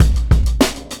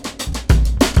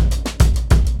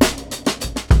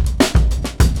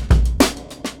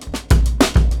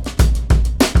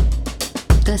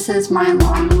is my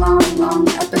long, long, long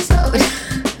episode.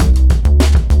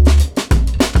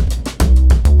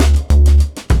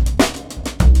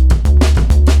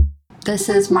 This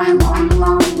is my long,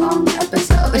 long, long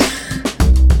episode.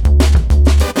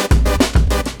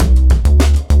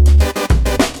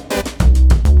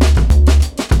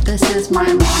 This is my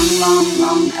long, long,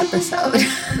 long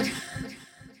episode.